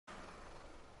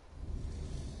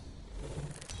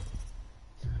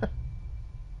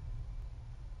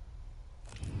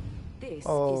This is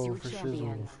Oh, your for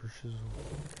champion. shizzle, for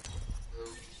shizzle.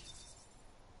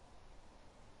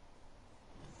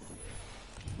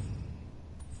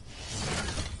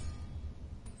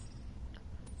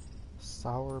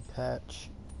 Sour Patch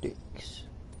Dicks.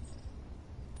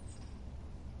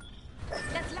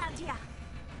 Let's land here.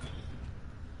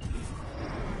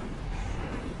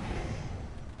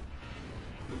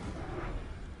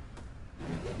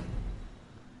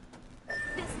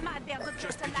 This might be a good place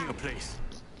Just to picking a land. place.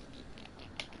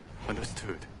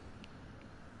 Understood.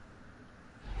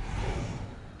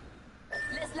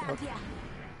 Let's land here.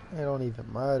 It don't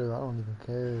even matter. I don't even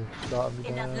care. Drop me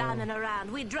Enough landing down.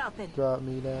 around. We dropping. Drop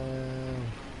me down.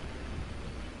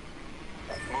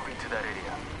 Moving to that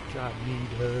area. Drop me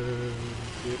down.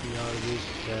 Get me out of this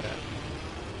trap.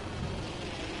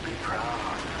 Be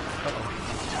proud.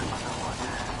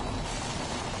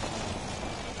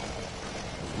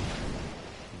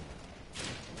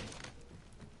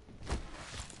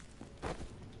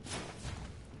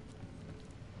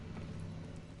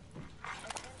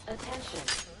 Attention.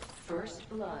 First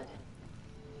blood.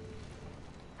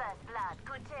 First blood,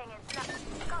 good thing it's not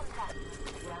contact.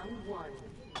 Round one.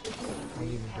 Don't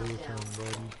even do it to him,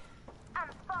 buddy. I'm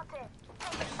spotted.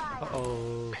 Take fire.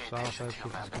 Uh-oh. Southside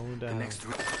kick is going The down. next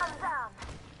route. I'm down.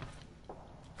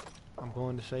 I'm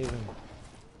going to save him.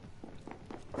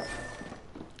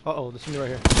 Uh-oh, this is me right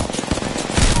here.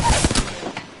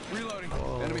 Reloading.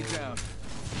 Whoa. Enemy down.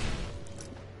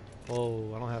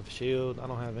 Whoa, I don't have shield. I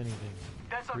don't have anything.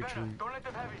 That's our banner. Retreat. Don't let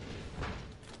them have it.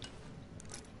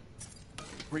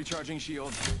 Recharging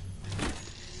shield.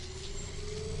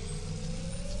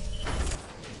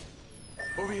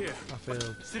 Over here. I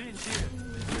failed. Syringe here.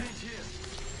 Syringe here.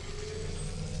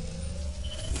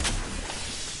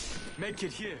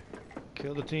 Medkit here.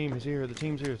 Kill the team. He's here. The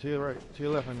team's here. To your right. To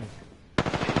your left. I mean.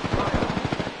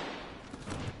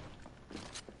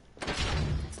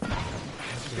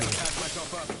 Just gotta patch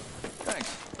myself up. Thanks.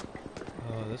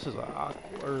 This is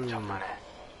awkward.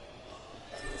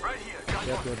 Right here. Got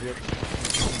Yep, one. yep, yep.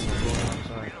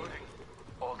 Outside. Reloading.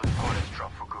 All the opponents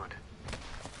drop for good.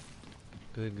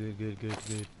 Good, good, good, good,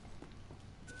 good.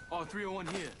 All 301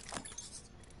 here.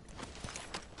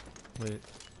 Wait,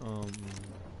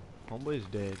 homeboy's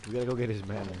dead. We gotta go get his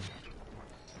banner.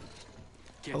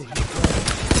 Get Oh, here.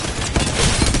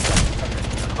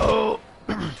 Oh!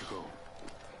 To go.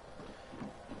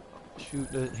 Shoot,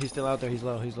 he's still out there. He's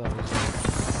low, he's low, he's low.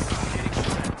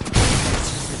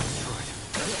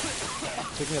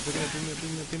 Pick me up, pick me up, pick me up, pick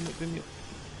me up, pick me up, pick me up.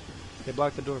 They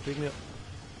blocked the door, pick me up.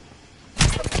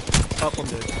 Up, I'm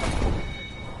dead.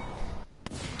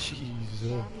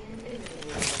 Jesus.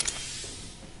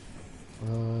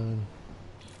 Run.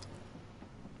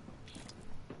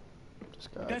 This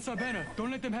guy. That's our banner. Don't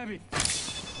let them have it.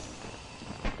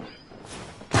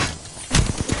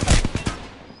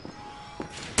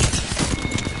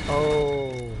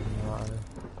 Oh my.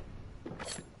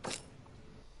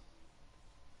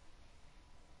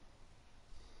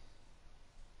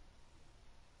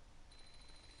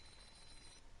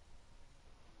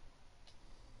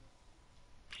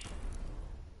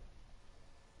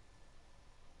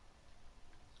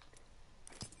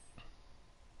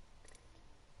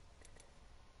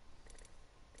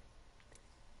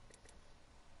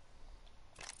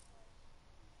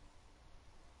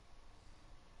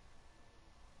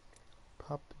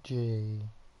 Papa J.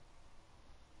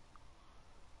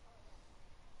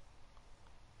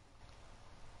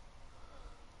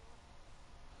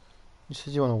 You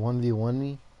said you want to 1v1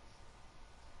 me?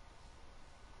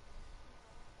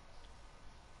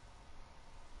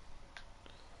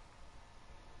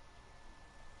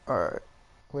 Alright.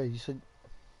 Wait, you said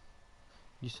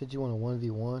you want a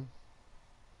 1v1?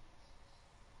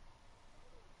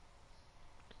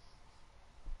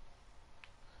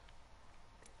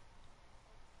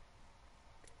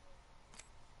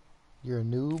 You're a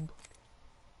noob?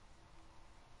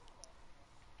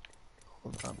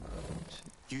 Hold on, bro.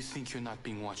 You think you're not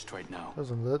being watched right now.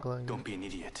 Doesn't look like Don't it. be an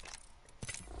idiot.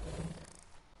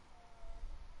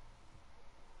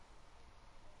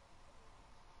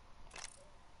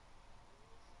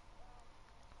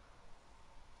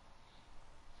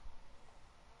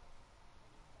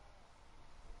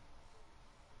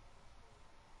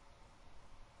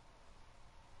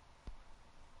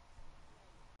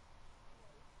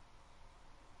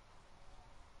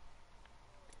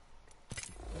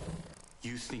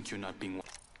 You think you're not being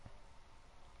watched.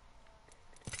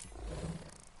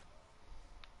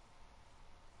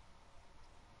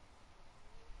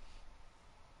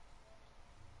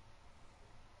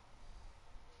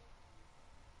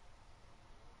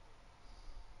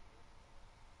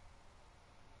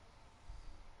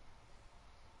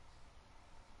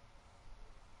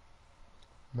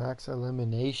 Max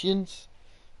eliminations.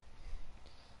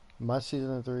 My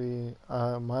season 3.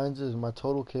 Mine's is my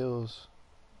total kills.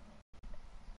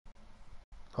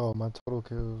 Oh, my total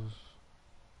kills.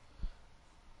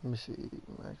 Let me see,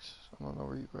 Max. I don't know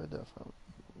where you read that from.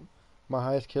 My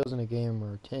highest kills in a game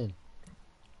are 10.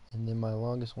 And then my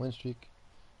longest win streak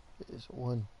is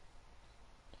 1.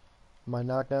 My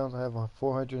knockdowns, I have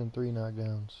 403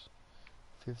 knockdowns.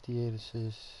 58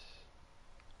 assists.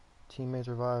 Teammates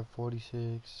revive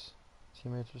 46.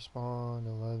 Teammates respawn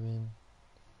 11.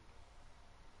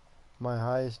 My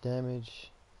highest damage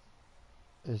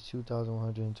is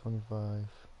 2,125.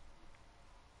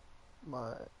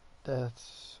 My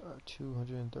deaths are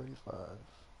 235.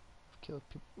 I've killed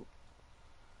people.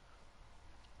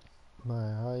 My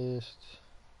highest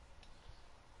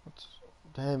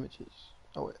damages.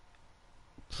 Oh wait.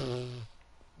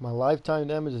 My lifetime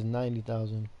damage is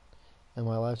 90,000. And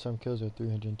my lifetime kills are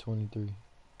 323. And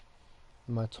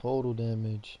my total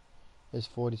damage is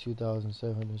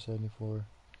 42,774.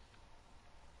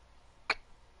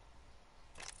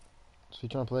 So you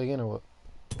trying to play again or what?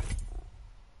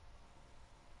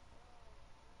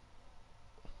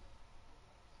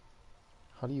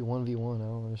 How do you 1v1? I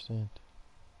don't understand.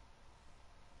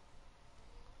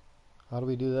 How do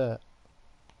we do that?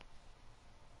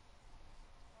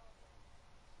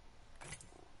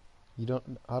 You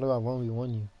don't. How do I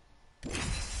 1v1 you?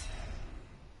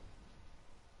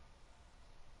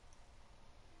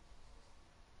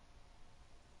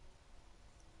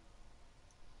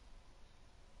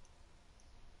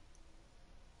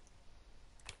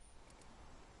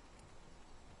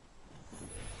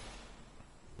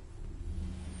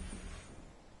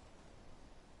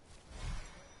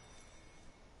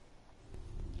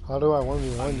 How do I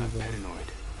 1v1 I'm you, not bro?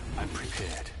 paranoid. I'm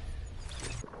prepared.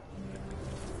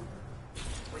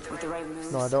 With the right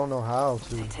moves, No, I don't know how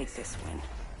to. they take this win.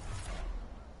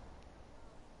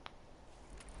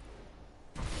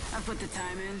 I've put the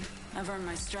time in. I've earned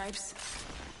my stripes.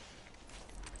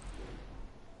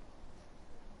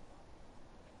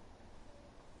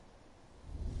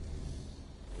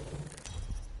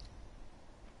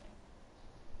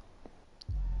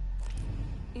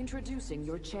 Introducing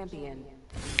your champion.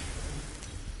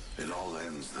 It all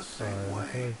ends the same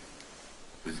way.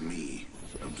 With me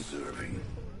observing.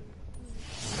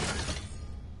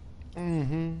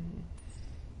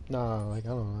 Nah, like I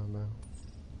don't know,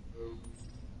 bro.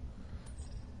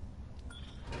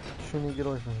 Shouldn't get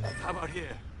away from me. How about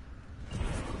here?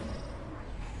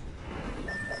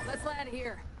 Let's land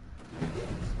here.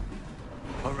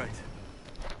 All right.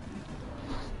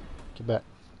 Get back.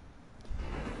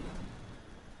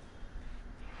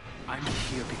 I'm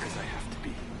here because I have to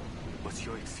be. What's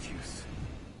your excuse?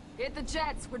 Hit the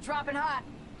jets. We're dropping hot.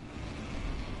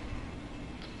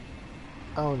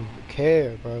 I don't even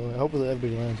care, bro. Hopefully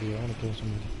everybody lands here. I want to kill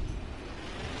somebody.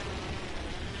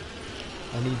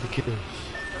 I need the kills.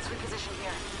 Let's reposition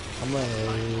here. I'm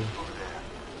like,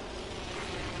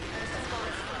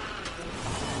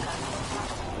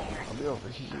 I'll be over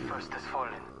here. First has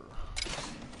fallen.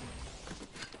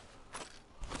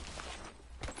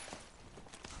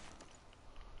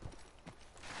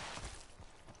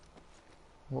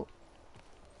 What?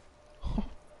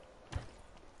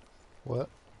 What?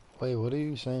 Wait, what are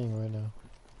you saying right now?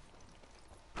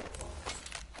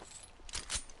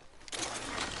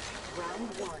 Round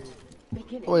 1.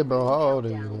 Beginning. Wait, bro, how old are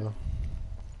you, Countdown. bro?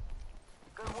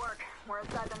 Good work. We're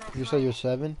inside the next You say you're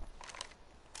 7?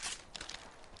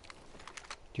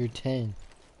 You're 10.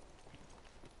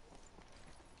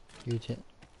 You're 10.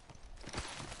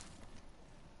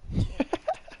 Let's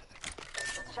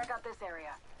check out this area.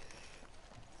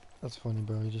 That's funny,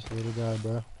 bro. You're just a little guy,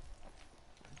 bro.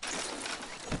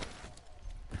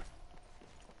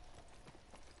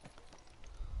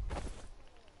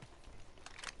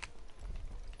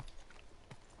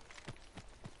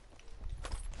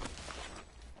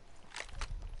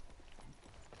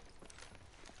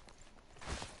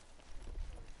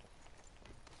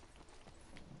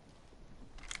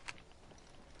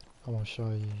 I want to show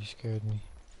you. You scared me.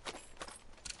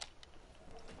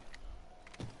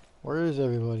 Where is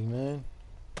everybody, man?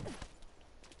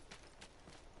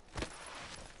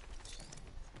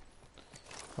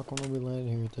 How come nobody landed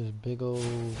here with this big old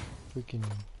freaking...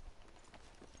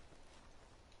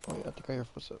 Oh yeah, I think I hear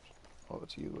footsteps. Oh,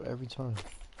 it's you every time.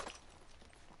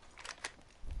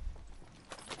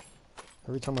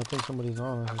 Every time I think somebody's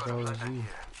on, it's always you.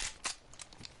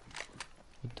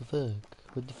 What the fuck?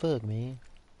 What the fuck, man?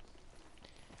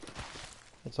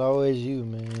 It's always you,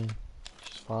 man.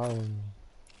 Just following me.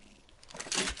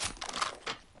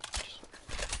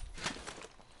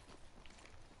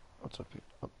 What's up here?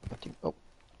 Oh, I think. Oh.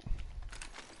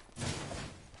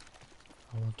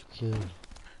 kill.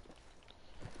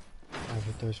 I have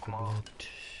a thirst for blood.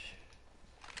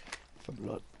 For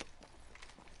blood.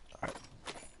 Alright.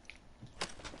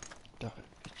 Die,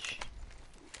 bitch.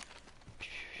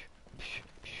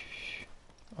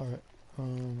 Alright. What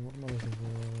am I looking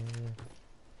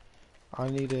for? I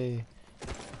need a...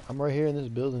 I'm right here in this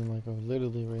building, like I'm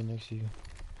literally right next to you.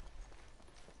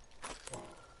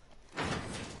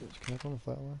 Just connect on the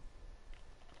flat line.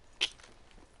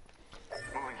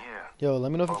 Moving here. Yo,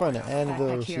 let me know if you find an anvil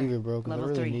Backpack here. receiver, bro, because I Level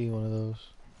really 3. need one of those.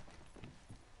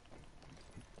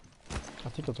 I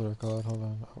think that's what they're called. Hold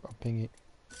on, I'll ping it.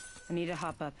 I need to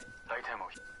hop up. Light ammo.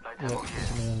 Light Yeah, ammo it's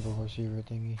here. an anvil receiver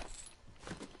thingy.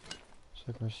 So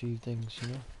I can receive things, you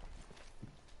know?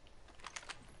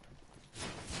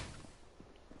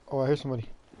 Oh, I hear somebody.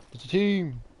 It's a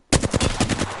team!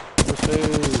 We're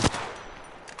saved!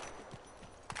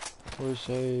 We're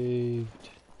saved.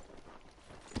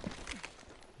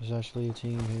 There's actually a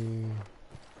team here.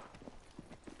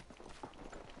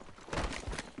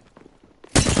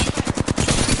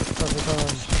 Couple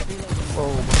times. Whoa,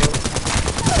 whoa.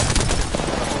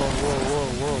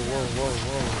 Whoa.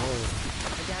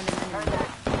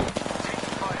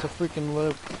 It's a freaking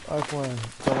lifeline.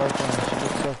 It's a lifeline. She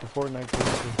looks like a Fortnite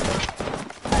character.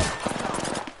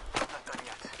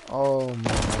 Oh my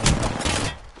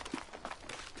god.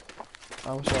 I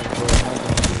wish I had a bullet. I'm not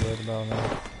gonna be right about now.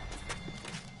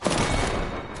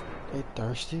 They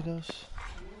thirsted us?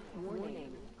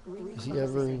 Is he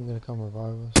ever even gonna come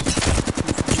revive us?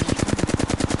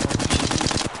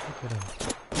 Look at him.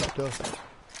 Duff.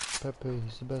 Pepe,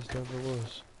 he's the best there ever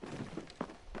was.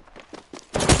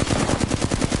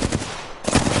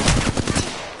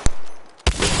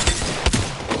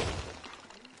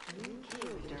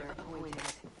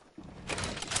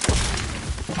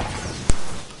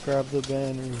 Grab the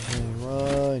banners and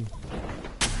run.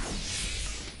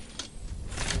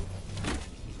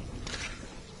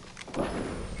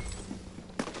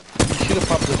 We should have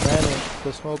popped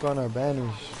the smoke on our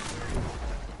banners.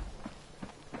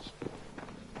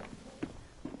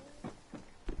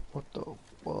 What the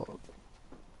fuck?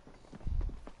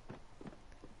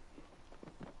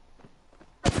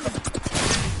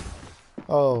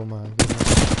 Oh my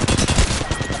goodness.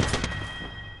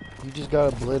 You just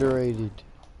got obliterated.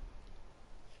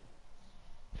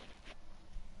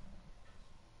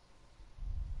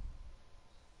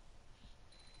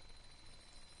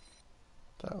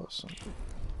 That was simple.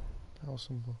 That was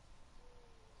simple.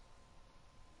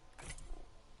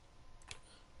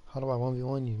 How do I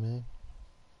 1v1 you, man?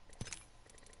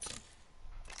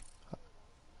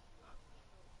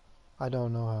 I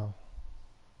don't know how.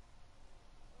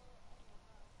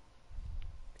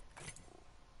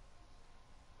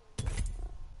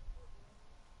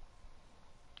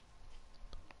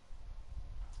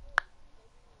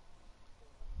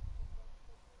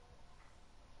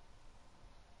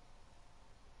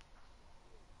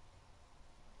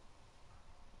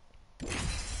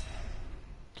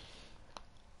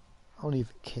 I don't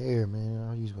even care, man.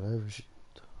 I'll use whatever shit.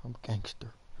 I'm a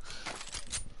gangster.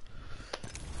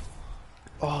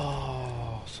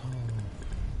 Oh, son.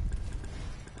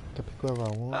 I can pick whoever I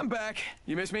want. I'm back.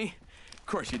 You miss me? Of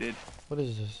course you did. What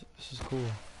is this? This is cool.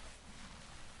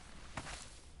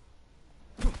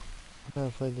 I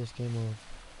never played this game mode.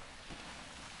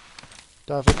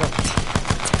 Die for touch.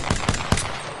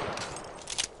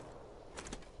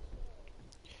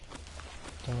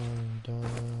 Dun, dun,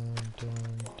 dun,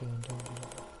 dun, dun.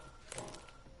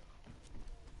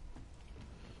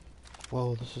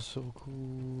 Whoa, this is so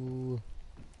cool.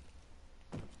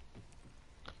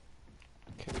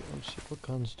 Okay, let's see. What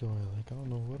guns do I like? I don't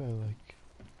know what I like.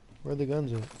 Where are the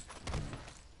guns at?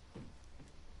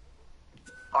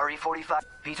 RE45,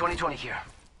 P2020 here.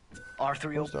 Where's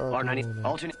R30, the R90, R30?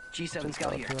 alternate, G7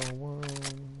 Scout here. R1.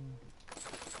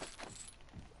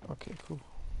 Okay, cool.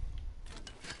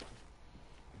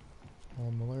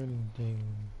 I'm learning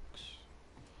things.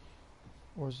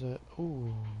 Where's that?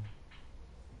 Ooh.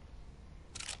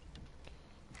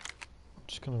 I'm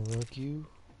just gonna wreck you.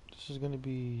 This is gonna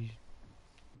be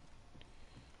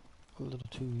a little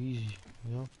too easy,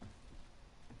 you know? Know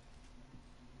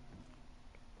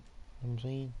what I'm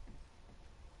saying?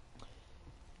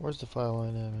 Where's the fire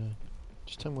line at, man?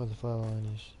 Just tell me where the fire line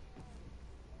is.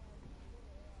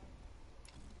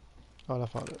 Oh, I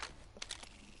found it.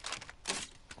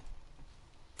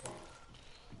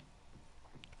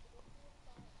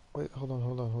 Wait, hold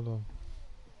on.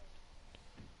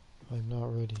 I'm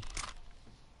not ready.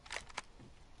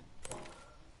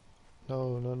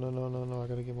 No, I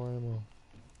gotta get more ammo.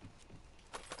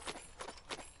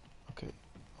 Okay,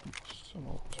 I'm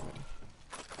almost ready.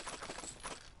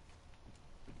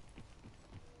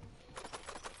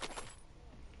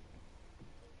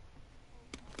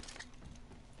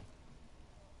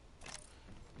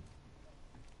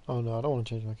 Oh no, I don't want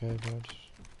to change my character. I just...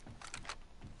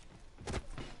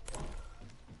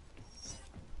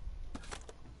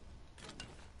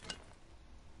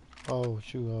 Oh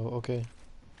shoot! Oh, okay.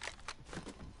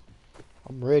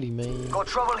 I'm ready, man. Got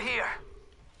trouble here.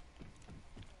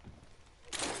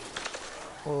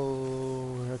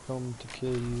 Oh, here I come to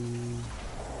kill you.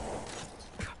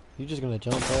 You just gonna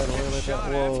jump out away like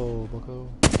that? Whoa, bucko.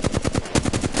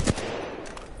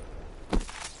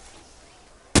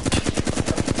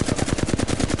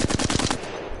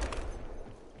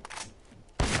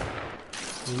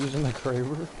 You using the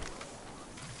Kraber?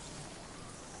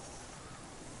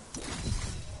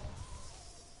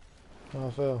 Oh,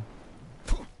 I fell.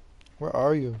 Where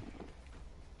are you?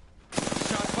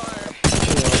 Shot fired.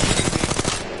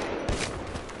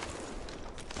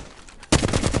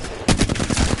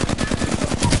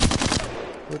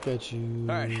 Look at you.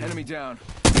 Alright, enemy down.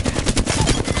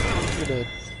 You're dead.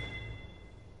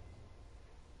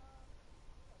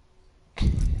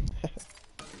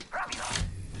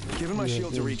 Giving my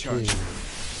shields a recharge.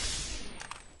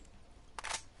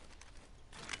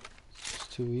 It's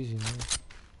too easy, man.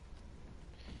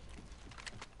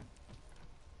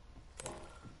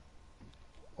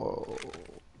 Whoa.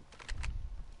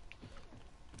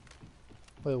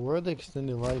 Wait, where are the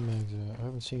extended light mags at? I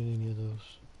haven't seen any of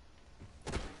those.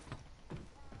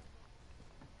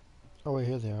 Oh wait,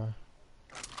 here they are.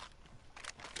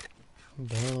 I'm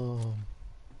dumb.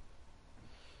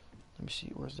 Let me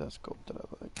see, where's that scope that I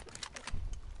like?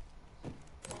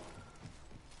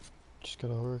 Just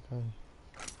gotta work on.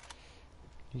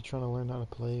 You trying to learn how to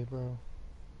play, bro?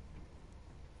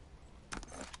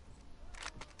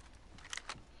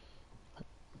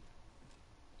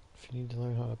 If you need to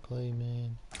learn how to play,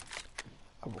 man,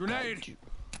 I will Grenade! guide you.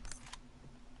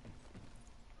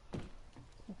 I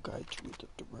will guide you with the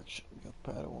direction of your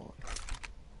Padawan.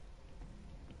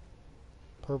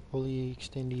 Purpley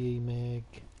extended mag.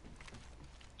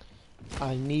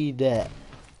 I need that.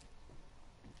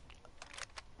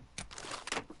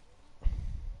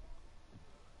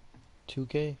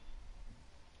 $2K?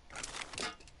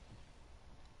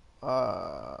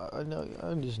 I know.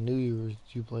 I just knew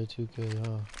you play 2K,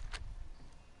 huh?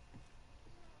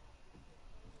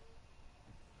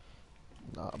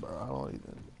 Nah, bro. I don't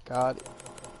even got it.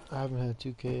 I haven't had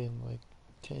 2K in like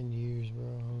 10 years,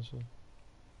 bro. Honestly.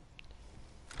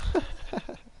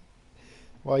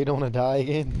 Why you don't want to die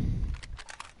again?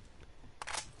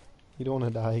 You don't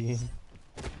want to die again.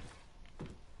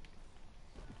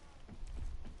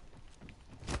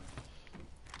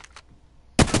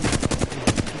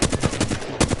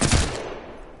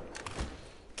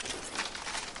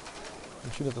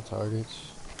 I'm shooting at the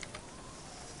targets.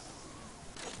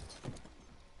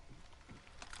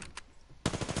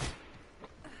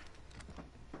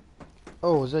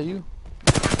 Oh, is that you?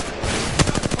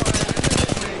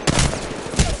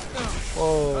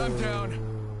 Oh. I'm down.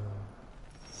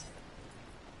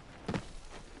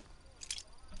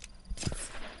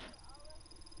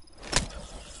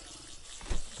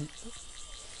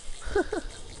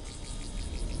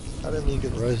 I didn't mean you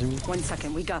could res me. 1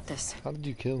 second, we got this. How did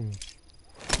you kill me?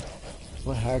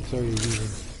 What hacks are you using?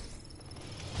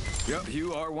 Yep,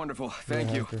 you are wonderful.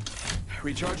 Thank you. Hacker.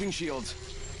 Recharging shields.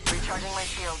 Recharging my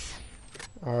shields.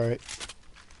 Alright.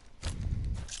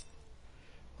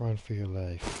 Run for your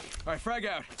life. Alright, frag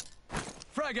out.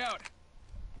 Frag out.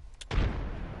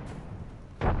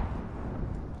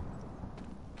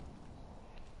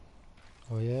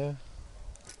 Oh yeah?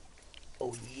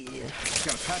 Oh yeah.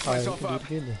 Gotta patch Alright, myself we can up.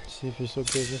 do it again then. See if it's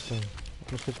okay this time. I'm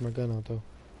gonna switch my gun out though.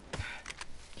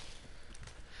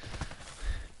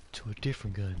 To a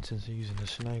different gun since I'm using a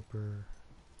sniper.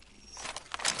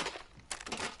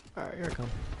 Alright, here I come.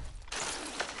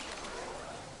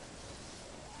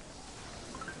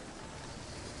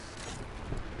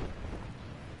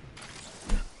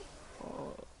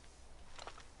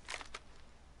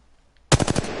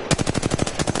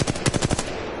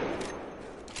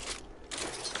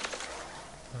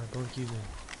 Don't keep it.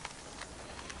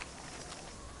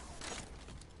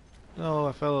 No,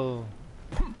 I fell.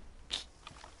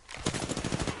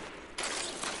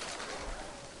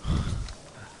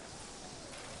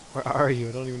 Where are you?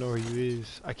 I don't even know where you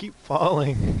is. I keep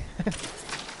falling.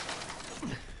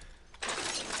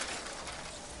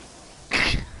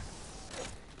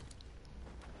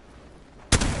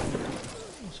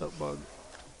 What's up, bug?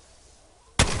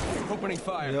 Opening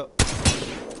fire. Yep.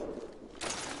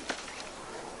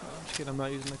 I'm just kidding, I'm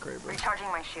not using the Kraber. Recharging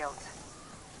my shields.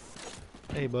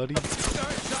 Hey, buddy. Alright,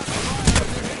 shots fired.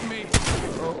 They're hitting me.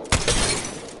 Oh.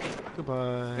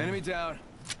 Goodbye. Enemy down.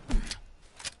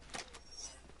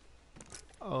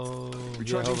 Oh.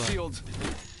 Recharging yeah, shields.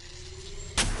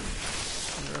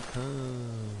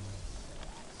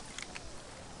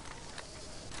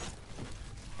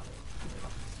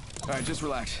 Alright, just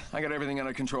relax. I got everything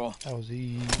under control. That was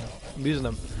easy. I'm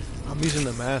using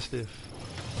the Mastiff.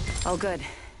 All good.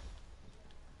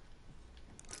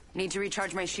 Need to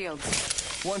recharge my shields.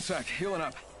 1 sec, healing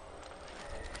up.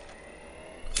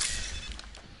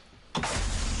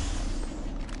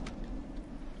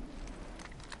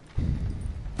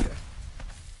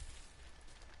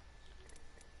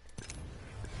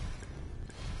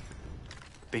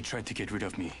 They tried to get rid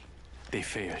of me. They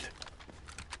failed.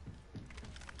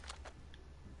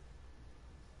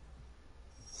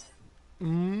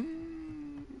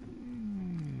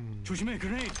 조심해,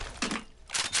 grenade.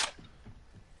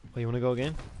 Wait, you wanna go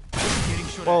again? Getting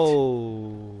shot at.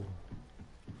 Oh.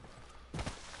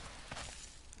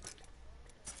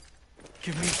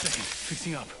 Give me a second.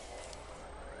 Fixing up.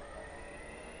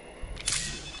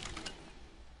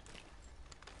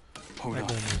 Hold on.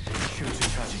 Shields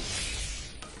recharging.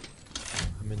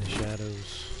 I'm in the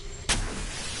shadows.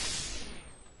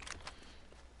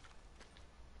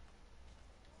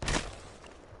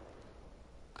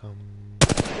 Come.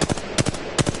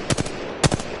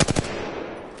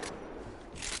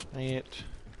 Dang it.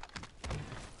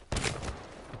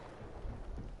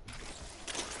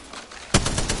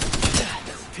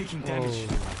 Taking damage.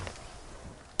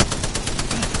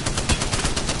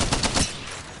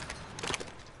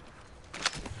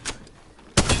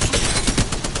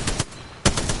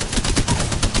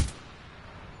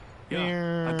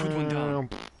 Yeah, I put one down.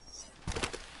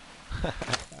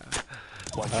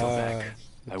 Watch your back.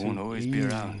 I won't always be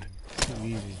around. Too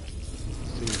easy.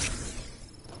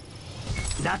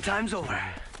 That time's over.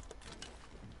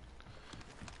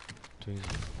 Too easy.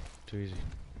 Too easy.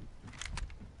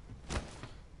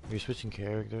 You're switching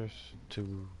characters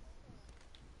to...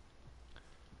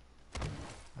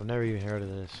 I've never even heard of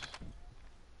this.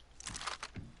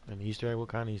 An Easter egg? What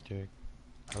kind of Easter egg?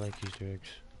 I like Easter eggs.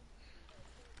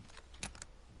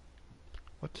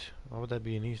 What? Why would that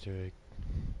be an Easter egg?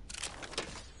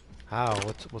 How?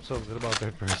 What's so good about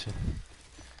third person?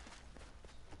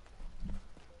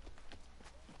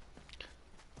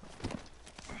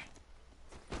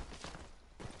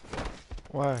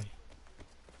 Why?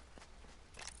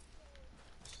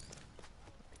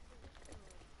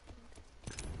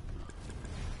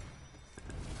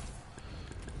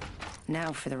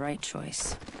 Now for the right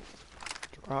choice.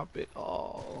 Drop it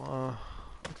all.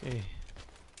 Okay.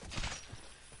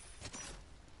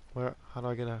 Where? How do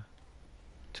I get a...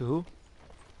 To who?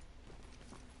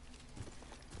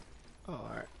 Oh,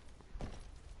 alright.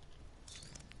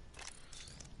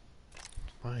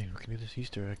 Fine, we can do this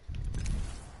Easter egg.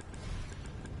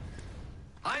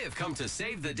 I have come to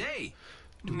save the day.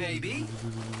 Maybe.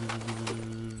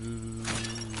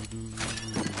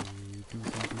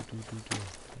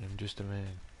 I'm just a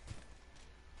man.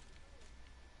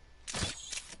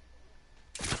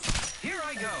 Here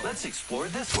I go. Let's explore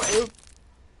this way. Oop,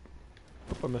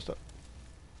 I messed up.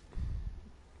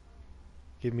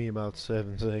 Give me about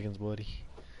 7 seconds, buddy.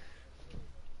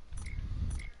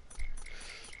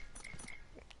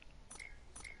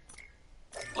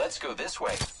 Let's go this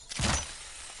way.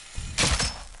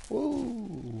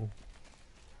 Whoa.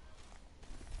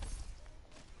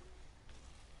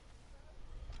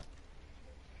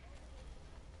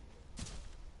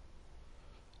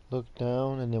 Look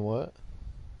down and then what?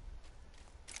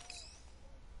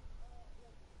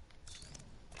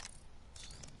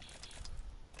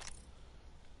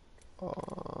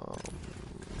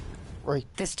 Right.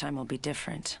 This time will be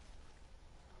different.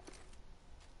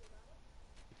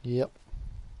 Yep.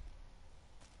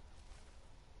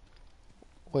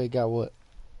 Wait, got what?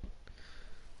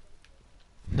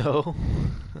 No.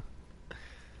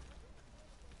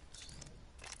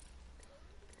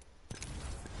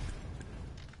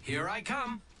 Here I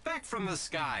come, back from the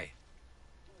sky.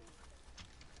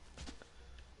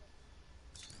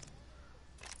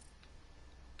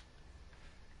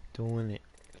 Doing it.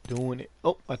 Doing it.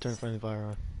 Oh, I turned friendly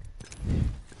fire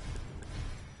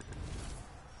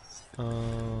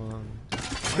on.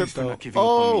 Crypto. not giving up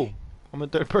on Oh! me. I'm in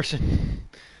third person.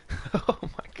 Oh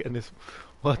my goodness.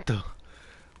 What the?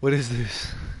 What is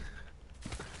this?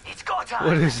 It's go time.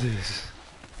 What is this?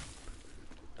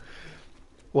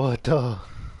 What the?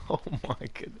 Oh my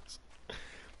goodness.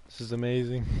 This is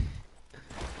amazing.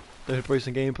 Third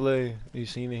person gameplay. You've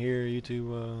seen it here,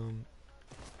 YouTube,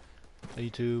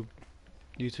 YouTube,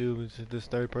 it's this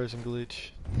third person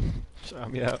glitch. Shout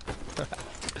me out.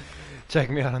 Check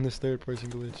me out on this third person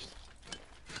glitch.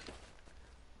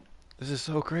 This is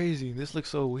so crazy. This looks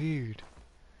so weird.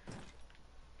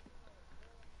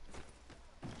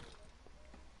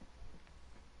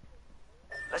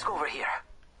 Let's go over here.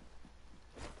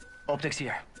 Optics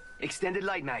here. Extended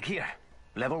light mag here.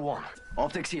 Level 1.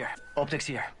 Optics here. Optics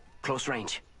here. Close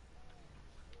range.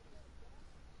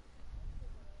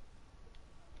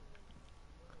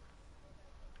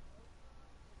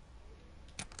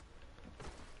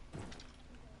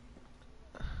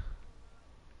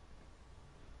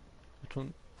 Which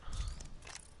one?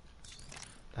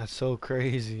 That's so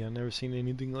crazy. I've never seen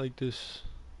anything like this.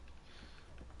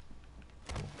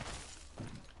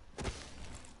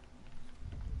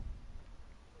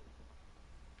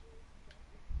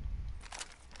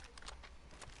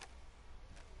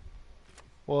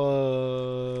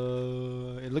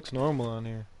 Whoa, it looks normal on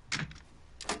here.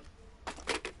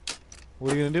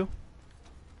 What are you gonna do?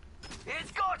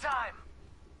 It's go time!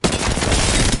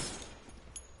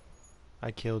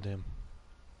 I killed him.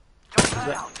 He's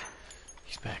out.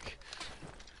 He's back.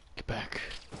 Get back.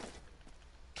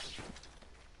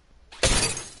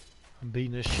 I'm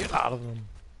beating the shit out of him.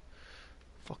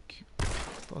 Fuck you.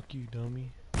 Fuck you,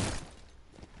 dummy.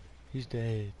 He's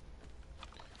dead.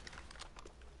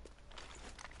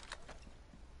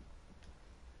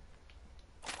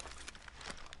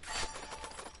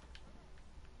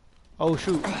 Oh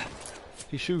shoot.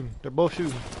 He's shooting. They're both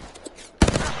shooting. They're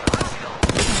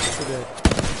dead.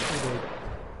 They're dead.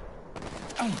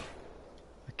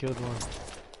 I killed one.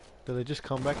 Do they just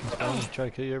come back and spawn and try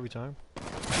to kill you every time?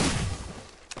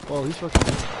 Whoa, he's fucking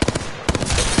dead.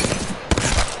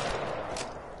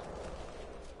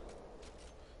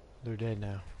 They're dead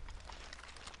now.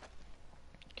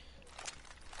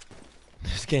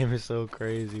 This game is so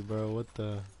crazy, bro. What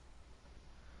the?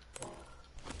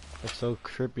 It's so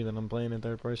trippy that I'm playing in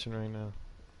third person right now.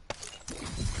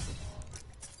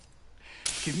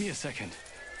 Give me a second.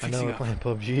 I know we're playing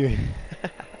PUBG.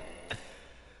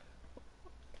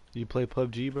 You play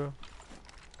PUBG, bro?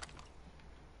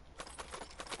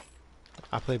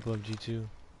 I play PUBG too.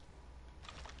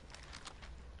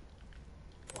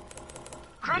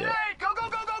 Grenade! Go, go,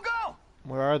 go, go, go!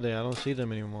 Where are they? I don't see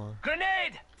them anymore.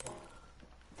 Grenade!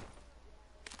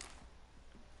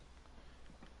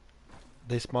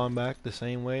 They spawn back the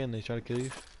same way and they try to kill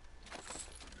you?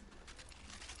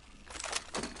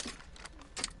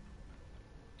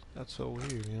 That's so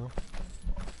weird, you know?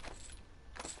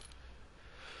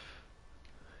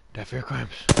 Death fear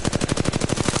crimes.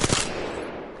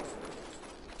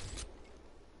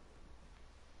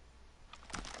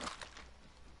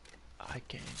 I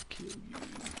can't kill you.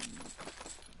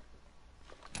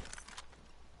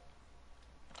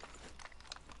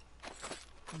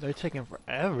 They're taking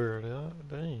forever, dude.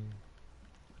 Dang.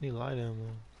 I need light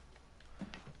ammo.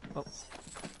 Oh.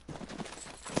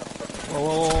 Whoa,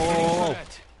 whoa, whoa, whoa, whoa.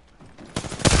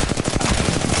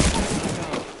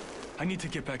 I need to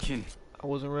get back in. I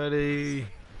wasn't ready.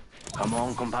 Come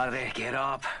on, compadre, get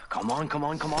up. Come on, come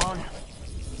on, come on.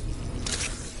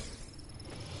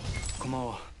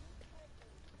 고마워.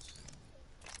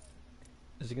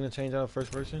 Is it gonna change out of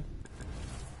first person?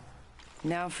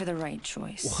 Now for the right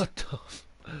choice. What the?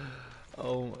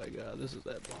 Oh my god, this is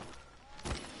epic.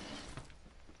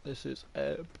 This is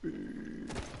epic.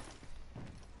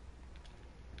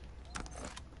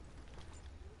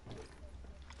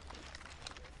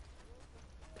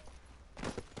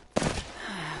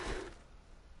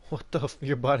 What the f—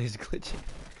 your body's glitching.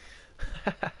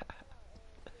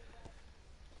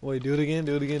 Wait, do it again,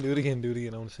 do it again, do it again, do it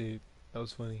again. I wanna see it. That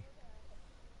was funny.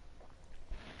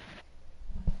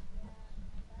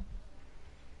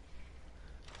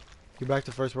 You back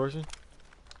to first person?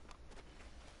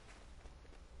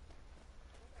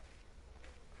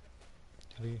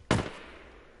 You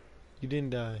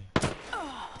didn't die.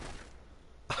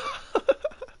 Look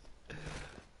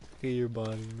at your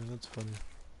body, man. That's funny.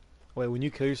 Wait, when you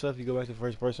kill yourself, you go back to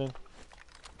first person?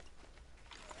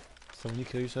 So when you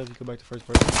kill yourself, you go back to first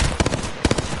person?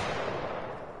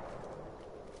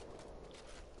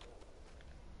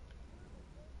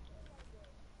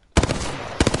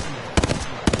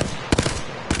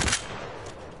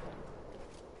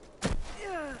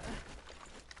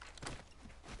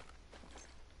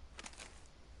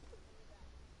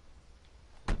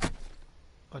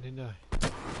 I didn't die.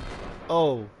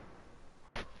 Oh!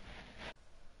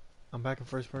 I'm back in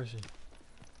first person.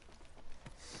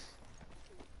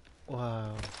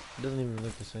 Wow. It doesn't even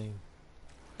look the same.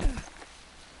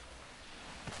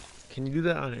 Can you do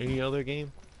that on any other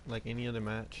game? Like any other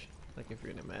match? Like if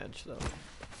you're in a match though.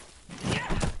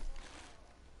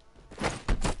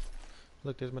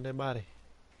 Look, there's my dead body.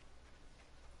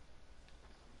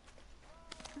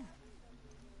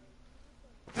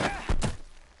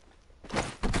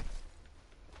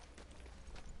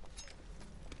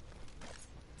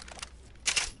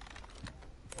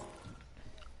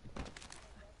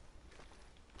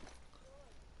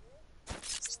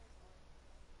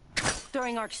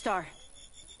 Throwing arc star.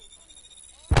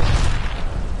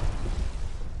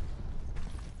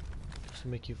 Just to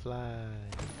make you fly.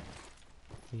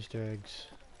 Easter eggs.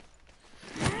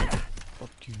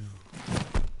 Fuck you.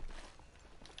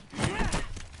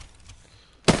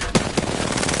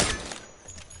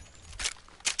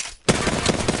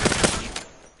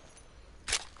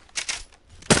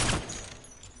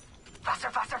 Faster,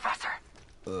 faster, faster.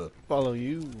 Follow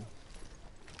you.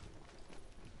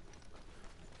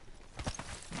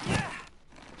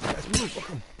 Let's move. Fuck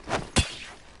 'em.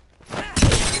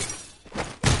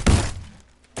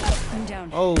 I'm down.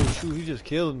 Oh shoot, he just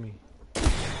killed me.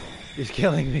 He's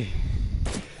killing me.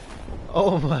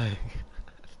 Oh my.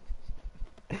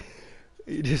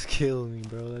 He just killed me,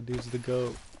 bro. That dude's the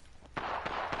GOAT.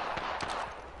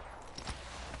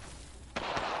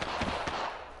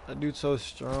 That dude's so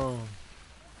strong.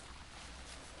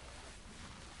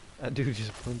 That dude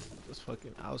just punched this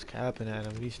fucking. I was capping at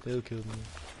him, and he still killed me.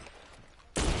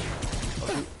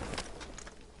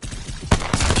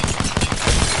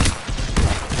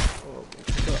 Oh,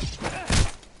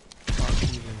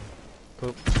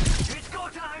 Poop. It's go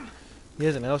time. He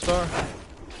has an L-star?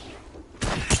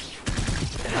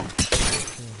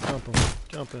 Jump him.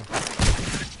 Jump him.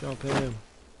 Jump him.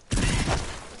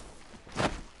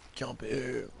 Jump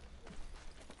him.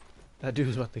 That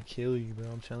dude's about to kill you, bro.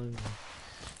 I'm telling you.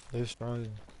 They're strong.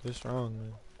 They're strong,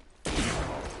 man.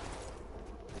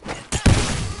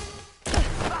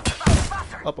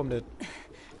 Up, I'm dead.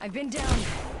 I've been down.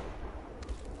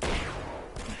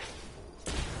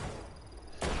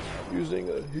 Using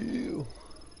a heal.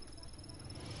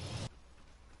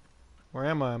 Where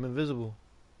am I? I'm invisible.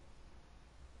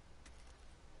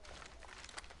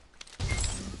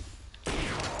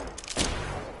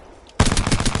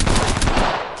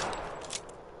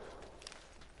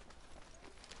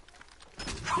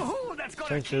 Oh, that's gonna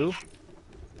Tank 2.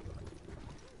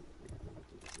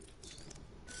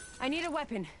 I need a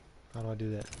weapon. How do I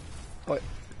do that? Oh, wait.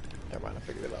 Never mind, I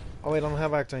figured it out. Oh wait, I don't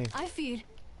have Octane. I feel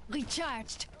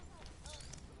recharged.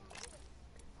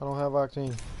 I don't have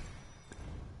Octane.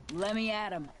 Let me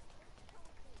at him.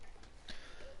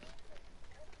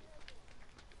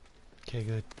 Okay,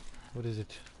 good. What is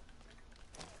it?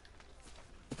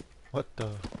 What the?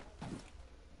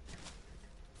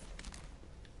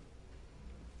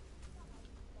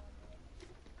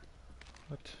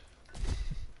 What?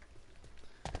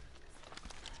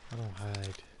 I don't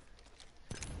hide.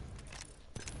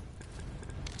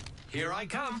 Here I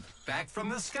come, back from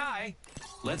the sky.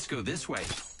 Let's go this way.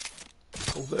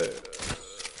 Go there.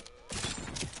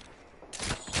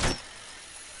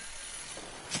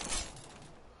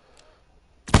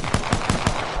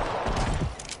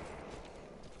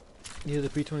 Yeah, the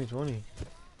P2020.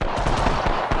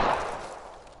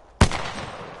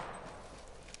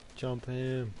 Jump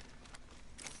him.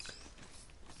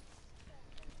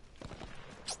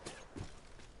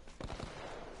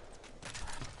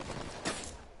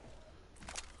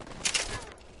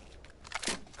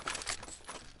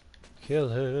 Kill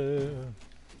her.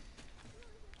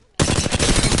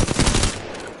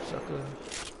 Sucker.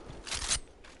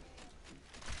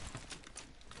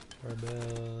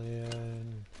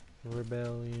 Rebellion.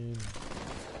 Rebellion.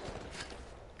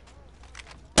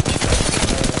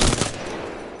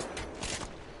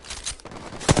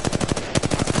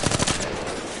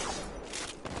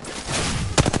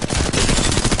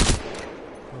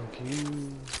 Fuck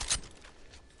you.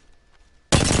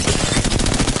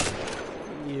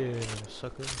 Yeah,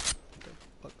 sucker. Get the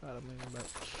fuck out of me.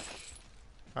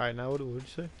 Alright, now what did you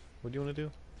say? What do you want to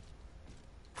do?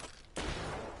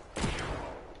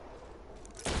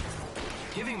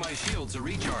 Giving my shields a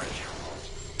recharge.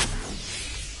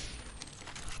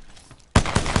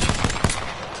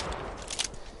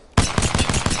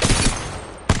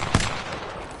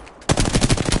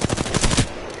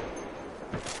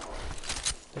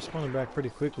 They're spawning back pretty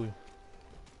quickly.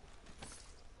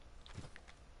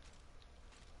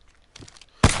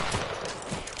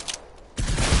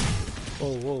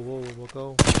 Whoa, whoa, whoa, we'll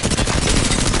go.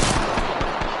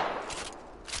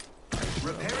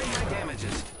 Repairing my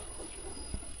damages.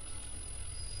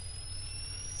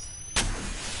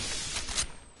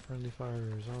 Friendly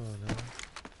fire is on now.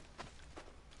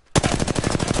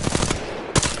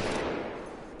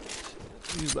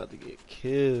 He's about to get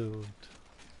killed.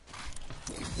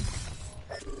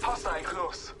 Hostile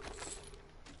close.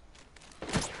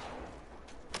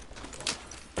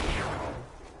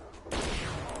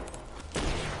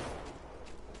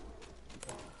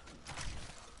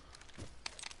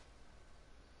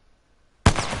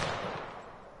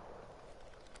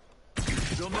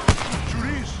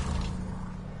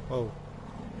 Oh.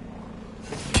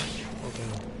 Okay.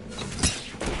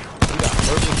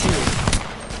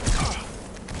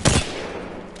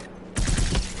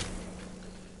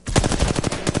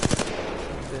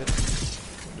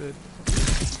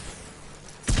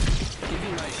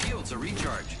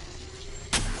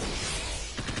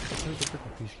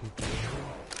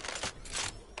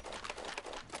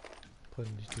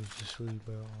 putting these dudes to sleep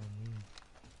out on me.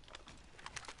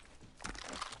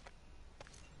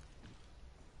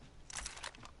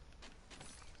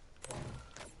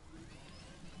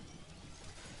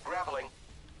 Grappling.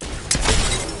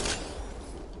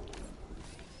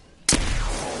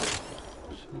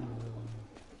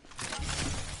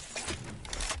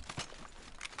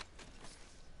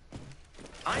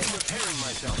 I am repairing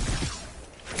myself.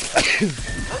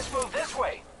 Let's move this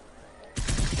way.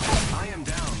 I am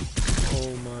down.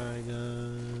 Oh my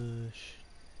gosh.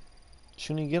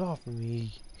 Shouldn't you get off of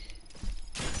me?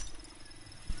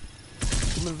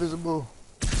 I'm invisible.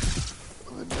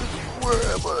 I'm invisible. Where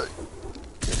am I?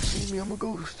 Can't see me, I'm a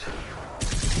ghost.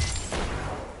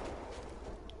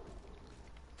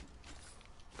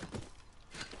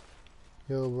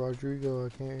 Yo, Rodrigo, I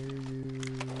can't hear you.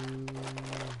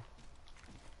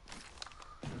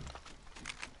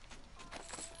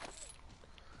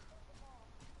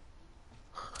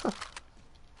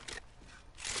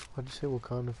 Why'd you say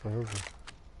Wakanda forever?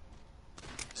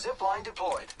 Zipline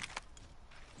deployed.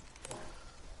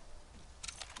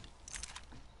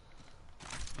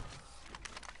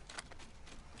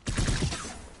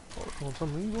 Oh, want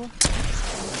some evil?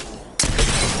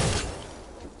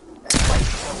 Might be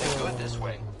something good this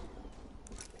way.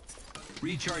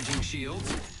 Recharging shields.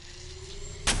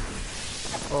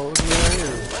 Oh, look at right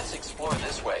here. Let's explore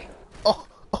this way. Oh!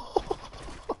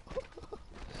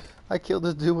 I killed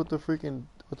this dude with the freaking,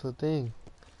 with the thing.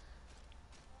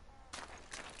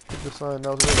 The sign, that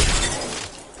was it.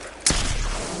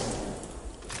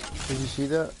 Did you see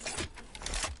that?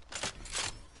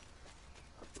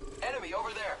 Enemy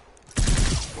over there.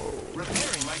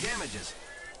 Repairing my damages.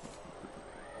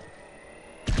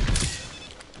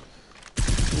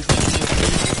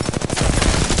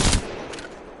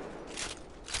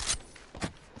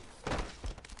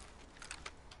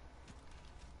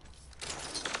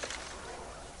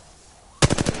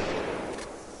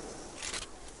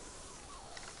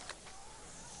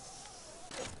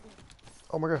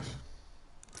 Oh my gosh.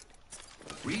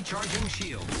 Recharging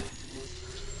shields.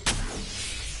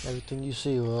 Everything you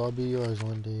see will all be yours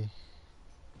one day.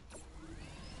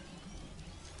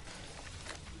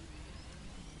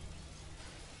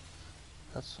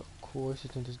 That's so cool. I used to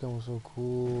think this gun was so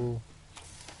cool.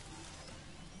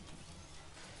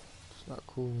 It's not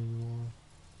cool anymore.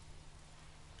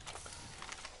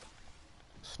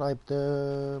 Snipe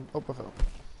them. Oh, I fell.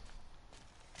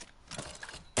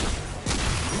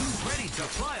 Who's ready to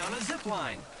fly on a zip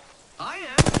line? I am.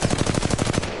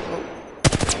 Oh.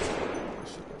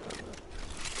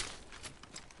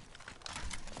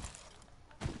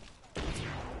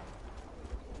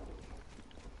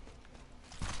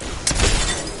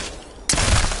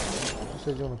 You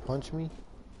said you want to punch me?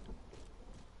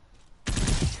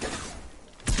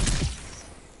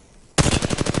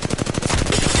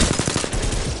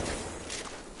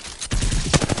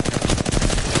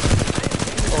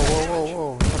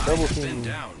 Whoa, double Been team.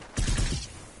 down.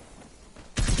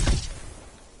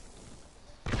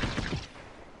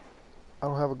 I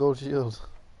don't have a gold shield.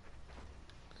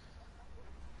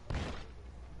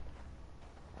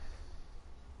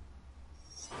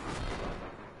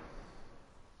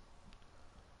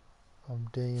 I'm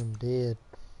damn dead.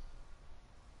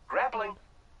 Grappling.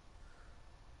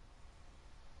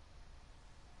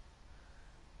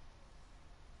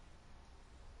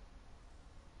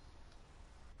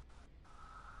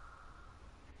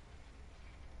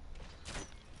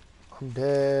 I'm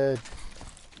dead.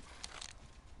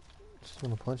 Just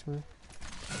wanna punch me?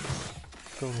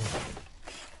 Go ahead.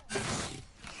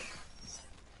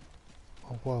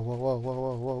 Oh,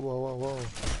 whoa.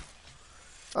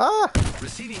 Ah!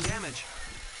 Receiving damage.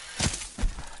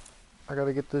 I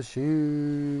gotta get the shield.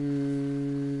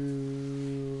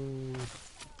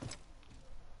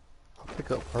 I'll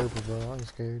pick up purple, bro. I'm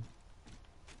scared.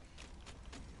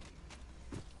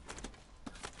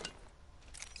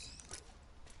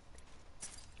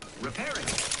 Repairing.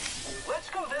 Let's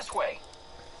go this way.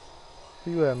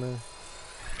 Where you at, man?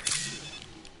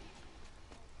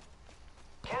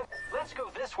 Let's go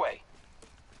this way.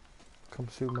 Come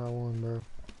shoot my one, bro.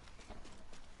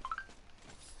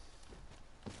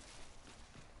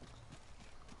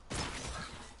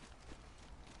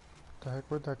 What the heck?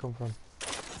 Where'd that come from?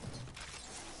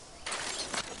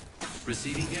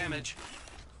 Receiving damage.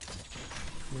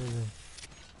 Where is it?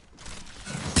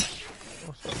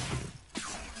 What's up?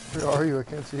 Where are you? I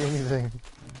can't see anything.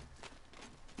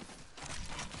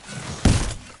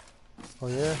 Oh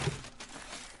yeah?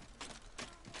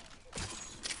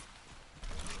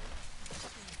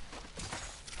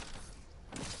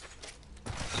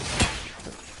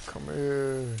 Come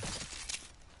here.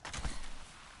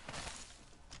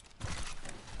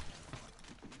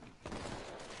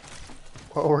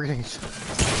 Oh, we're getting...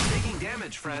 Taking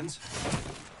damage, friends.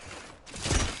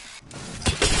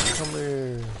 Come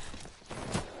here.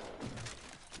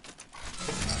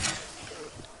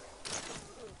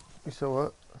 You said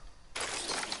what?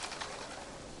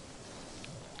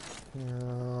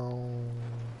 No.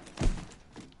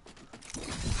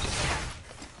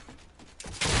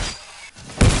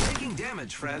 Taking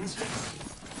damage, friends.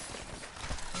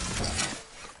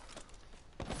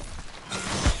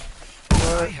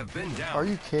 I have been down. Are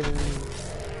you kidding me?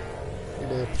 You're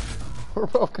dead. We're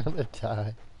all gonna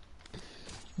die.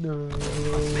 No.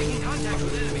 Making contact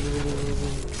with enemy.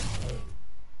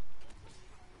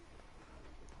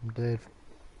 I'm dead.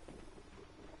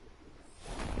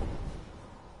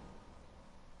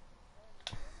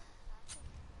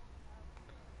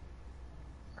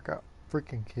 I got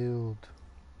freaking killed.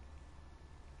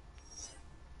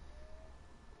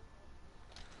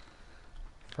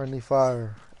 Friendly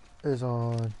fire is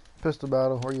on. Pistol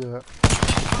battle, where you at?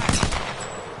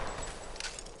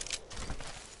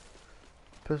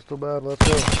 Pistol battle, let's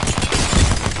go.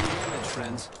 Damage,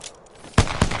 friends.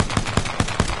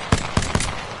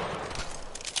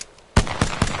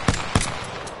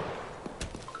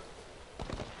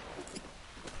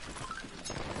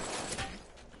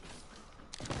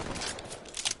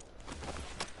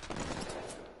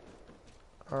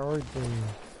 Alright then.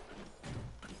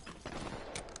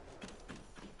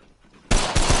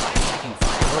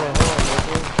 Hold on,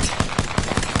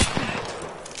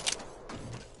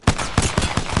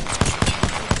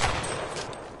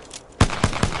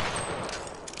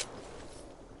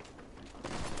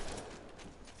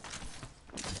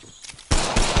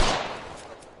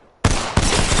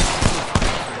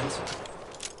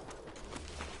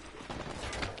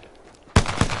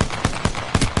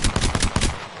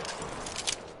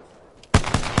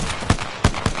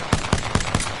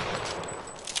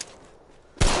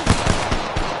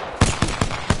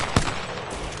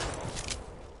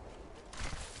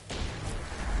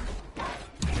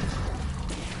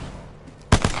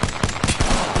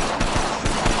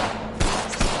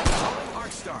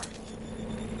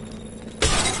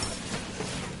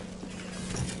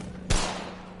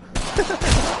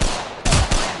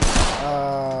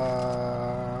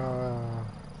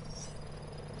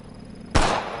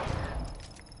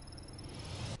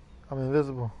 I'm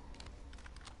invisible.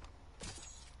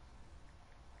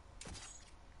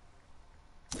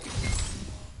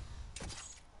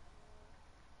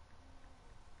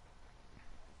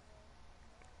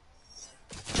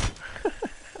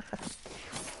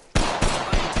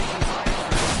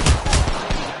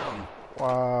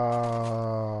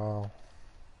 Wow.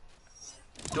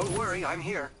 Don't worry, I'm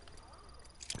here.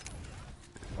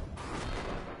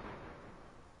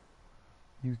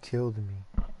 You killed me.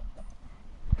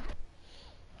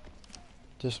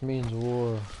 This means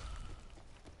war.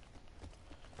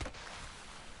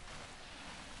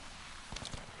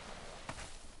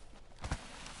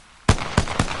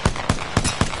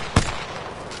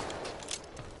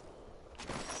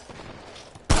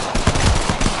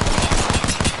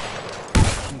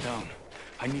 I'm down.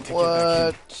 I need to What?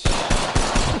 get back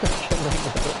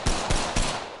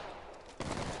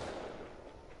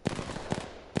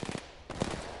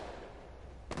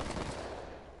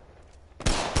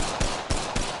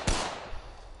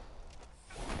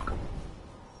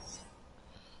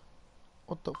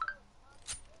What the?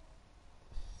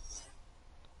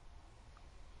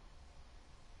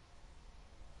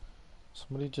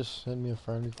 Somebody just sent me a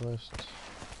friend request.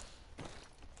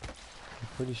 I'm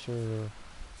pretty sure.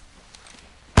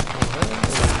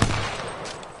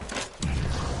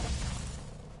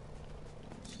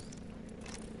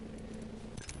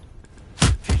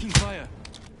 taking fire.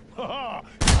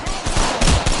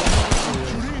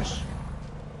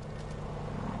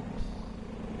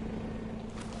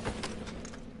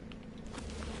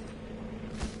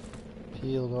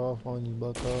 Peeled off on you,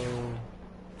 bucko.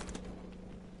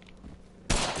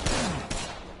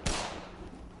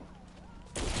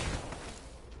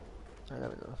 I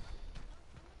gotta go.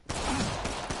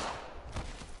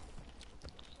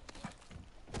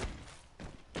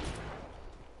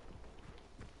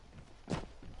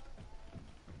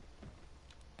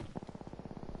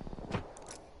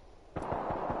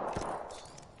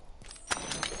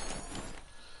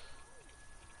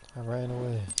 I ran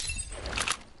away.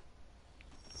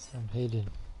 I'm hidden.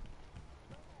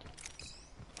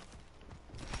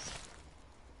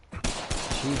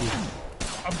 Cheated.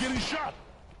 I'm getting shot.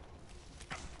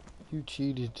 You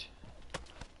cheated.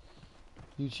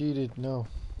 You cheated. No.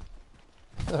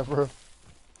 Bro. I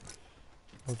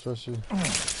don't trust you.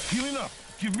 Healing up.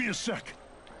 Give me a sec.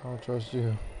 I don't trust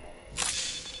you.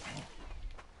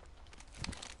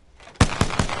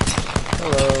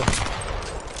 Hello.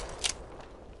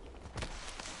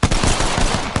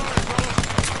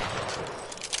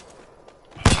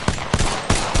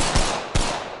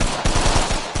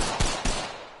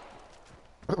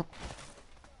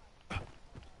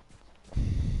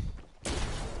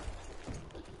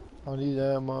 I need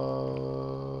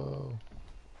ammo.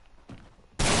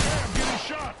 Hey, I'm getting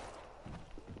shot.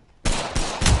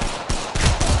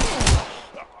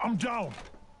 I'm down.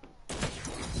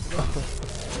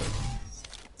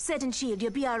 Set and shield,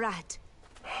 you'll be alright.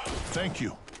 Thank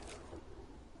you.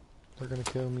 They're gonna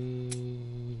kill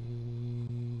me.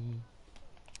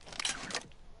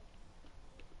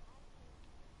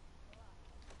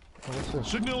 Oh, what's this?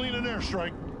 Signaling an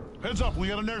airstrike. Heads up, we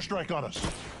got an airstrike on us.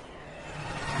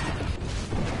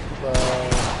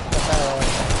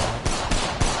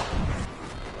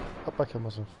 Hope I killed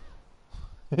myself.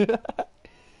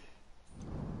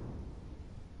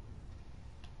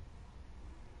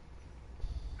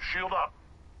 Shield up.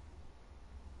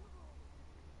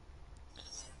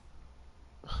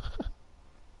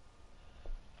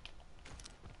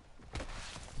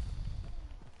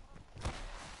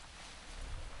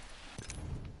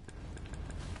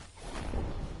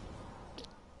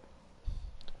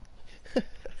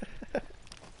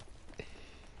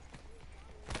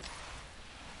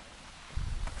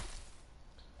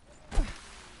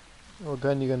 What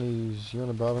gun you gonna use? You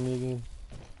wanna bother me again?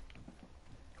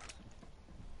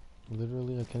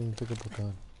 Literally, I can't even pick up a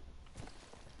gun.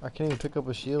 I can't even pick up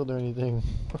a shield or anything.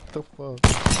 What the fuck?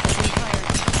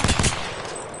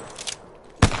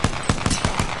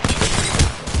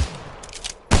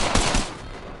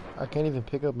 I can't even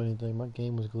pick up anything. My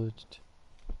game was glitched.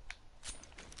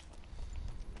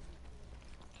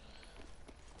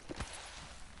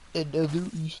 Another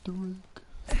Easter egg.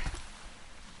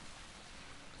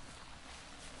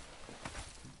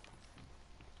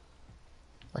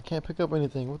 I can't pick up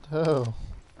anything. What the hell?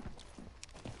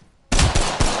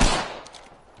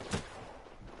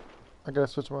 I gotta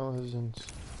switch my legends.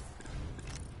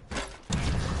 I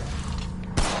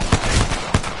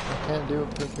can't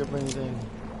pick up anything.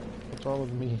 What's wrong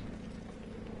with me?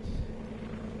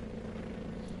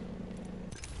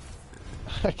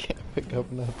 I can't pick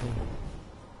up nothing.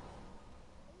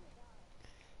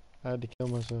 I had to kill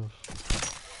myself.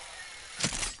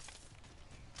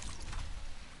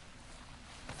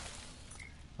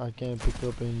 I can't pick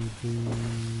up anything.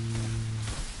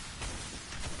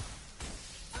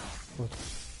 What?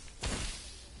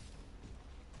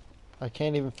 I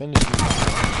can't even finish it.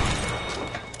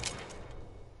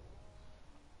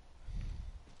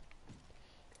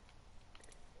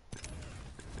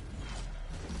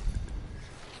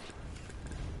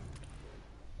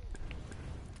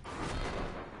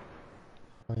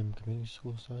 I'm committing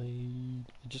suicide.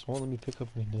 It just won't let me pick up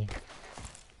anything.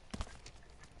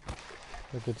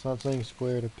 Like, it's not saying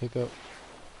square to pick up.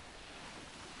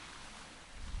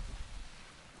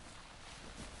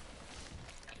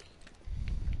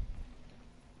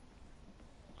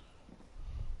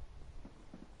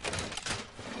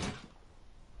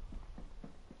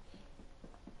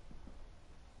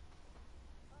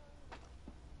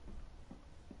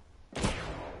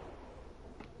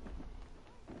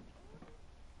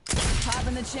 Top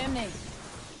in the chimney.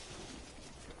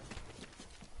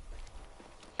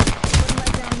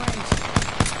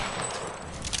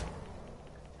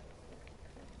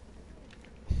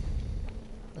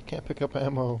 I can't pick up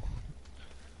ammo.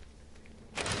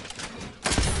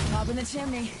 Top in the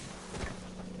chimney.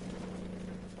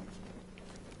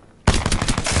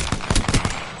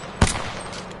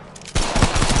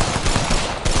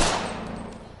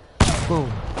 Boom.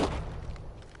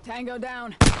 Tango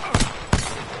down.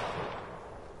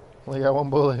 Only got one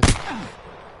bullet.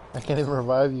 I can't even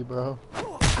revive you, bro.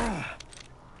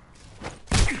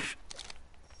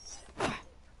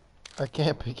 I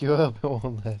can't pick you up. It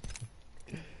won't let.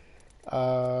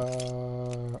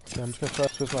 Okay, I'm just gonna try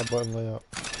to switch my button layout.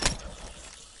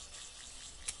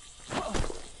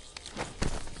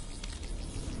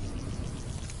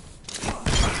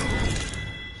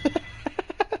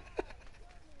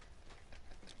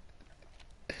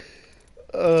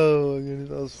 Oh my goodness,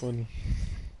 that was funny.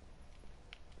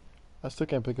 I still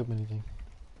can't pick up anything.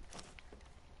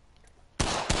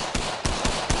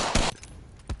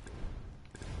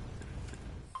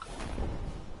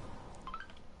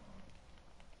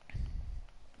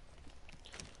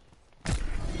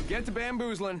 Get to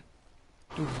bamboozling.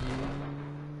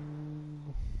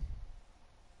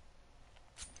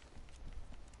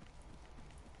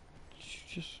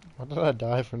 Why did I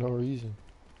die for no reason?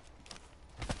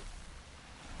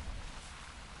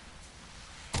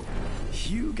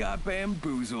 You got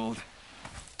bamboozled.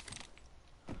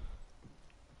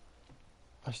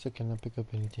 I still cannot pick up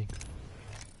anything.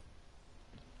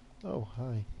 Oh,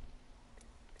 hi.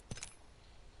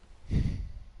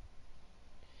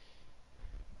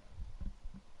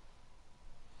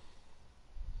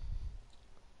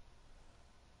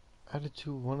 Added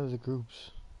to one of the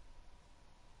groups.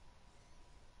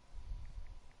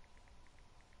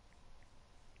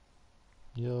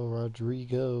 Yo,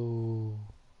 Rodrigo.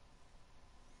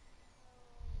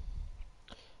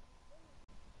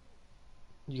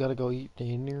 You gotta go eat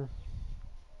dinner.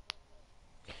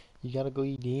 You gotta go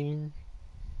eat dinner.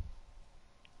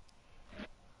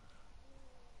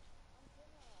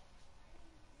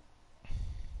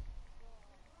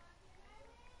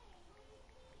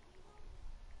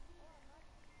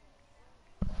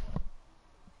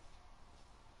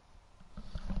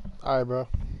 Alright, bro.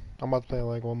 I'm about to play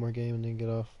like one more game and then get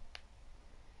off.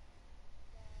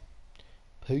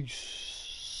 Peace.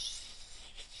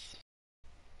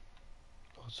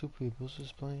 Oh, two people's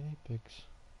just playing Apex.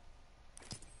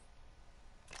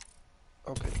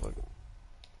 Okay, fuck it.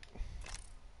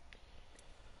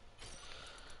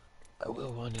 I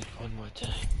will run it one more time.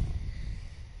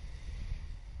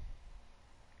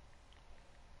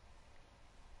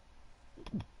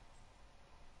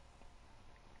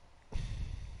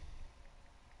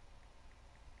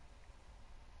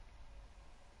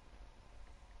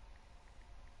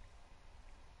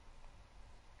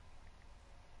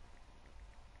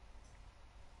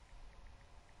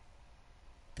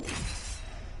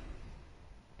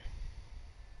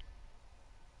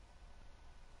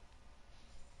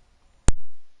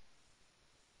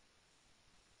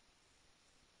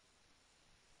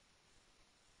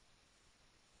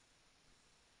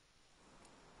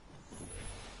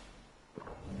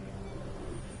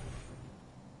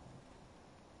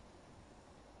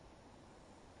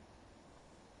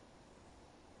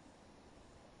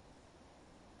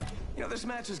 You know, this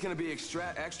match is gonna be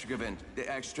extravagant.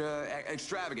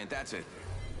 That's it.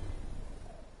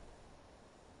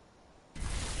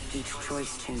 Each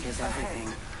choice changes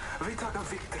everything. We talk of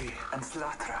victory and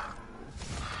slaughter.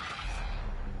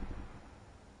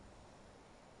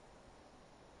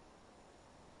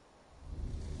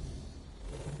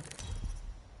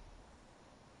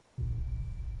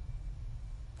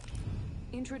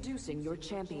 Introducing your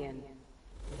champion.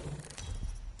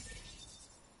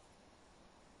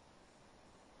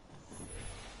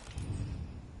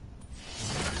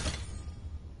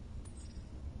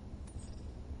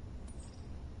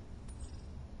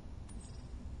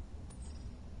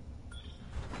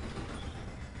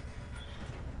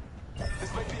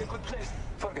 This might be a good place.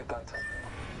 Forget that.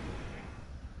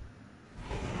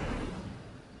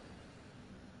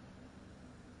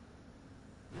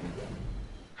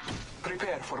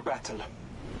 Prepare for battle.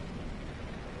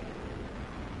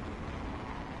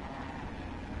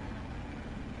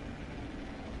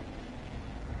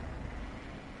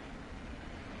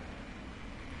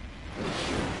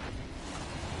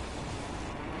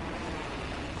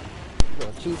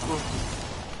 Got two for.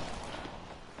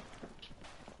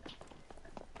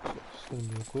 It's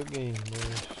gonna be a quick game,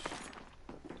 boys.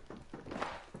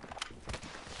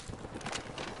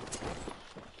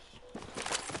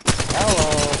 Hello.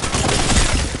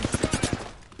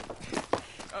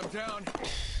 I'm down.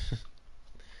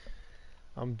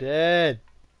 I'm dead.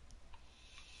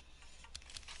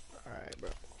 Alright, bro.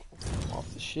 I'm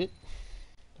off the shit.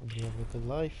 I'm gonna have a good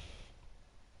life.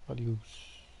 Adios.